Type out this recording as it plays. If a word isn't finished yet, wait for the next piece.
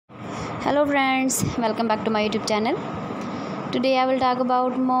Hello friends, welcome back to my YouTube channel. Today I will talk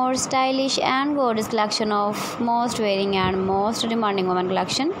about more stylish and gorgeous collection of most wearing and most demanding women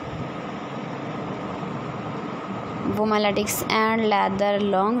collection. Women latex and leather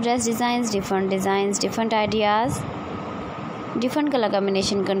long dress designs, different ideas, different color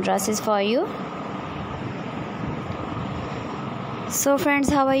combination contrasts for you. So friends,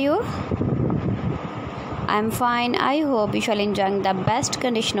 how are you? I'm fine. I hope you shall enjoying the best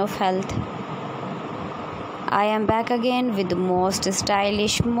condition of health. I am back again with the most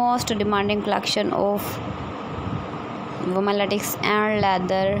stylish, most demanding collection of women latex and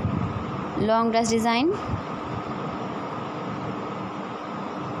leather long dress design.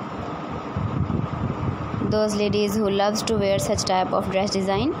 Those ladies who loves to wear such type of dress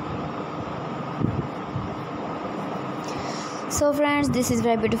design. So friends, this is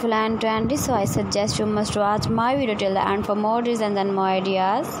very beautiful and trendy, so I suggest you must watch my video till the end for more designs and more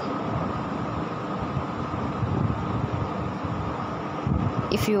ideas.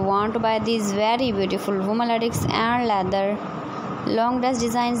 If you want to buy these very beautiful women latex and leather long dress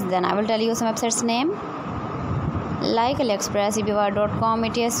designs, then I will tell you some websites name like AliExpress, ebay.com,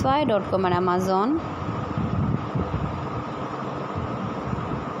 etsy.com and Amazon.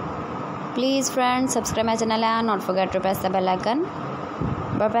 Please friends, subscribe my channel and not forget to press the bell icon.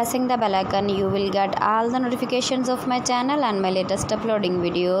 By pressing the bell icon, you will get all the notifications of my channel and my latest uploading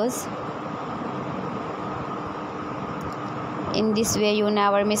videos. In this way, you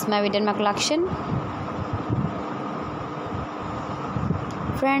never miss my video and my collection.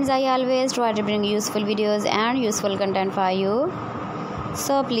 Friends, I always try to bring useful videos and useful content for you.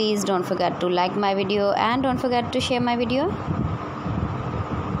 So please don't forget to like my video and don't forget to share my video.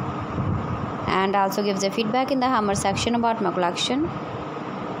 And also give the feedback in the comment section about my collection.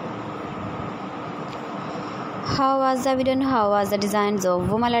 How was the video and how was the designs of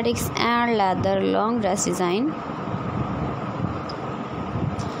women latex and leather long dress design?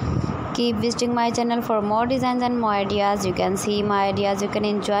 Keep visiting my channel for more designs and more ideas. You can see my ideas, you can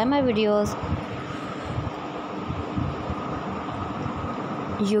enjoy my videos.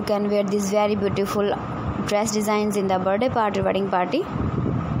 You can wear these very beautiful dress designs in the birthday party, wedding party.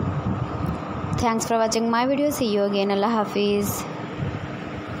 Thanks for watching my video. See you again. Allah Hafiz.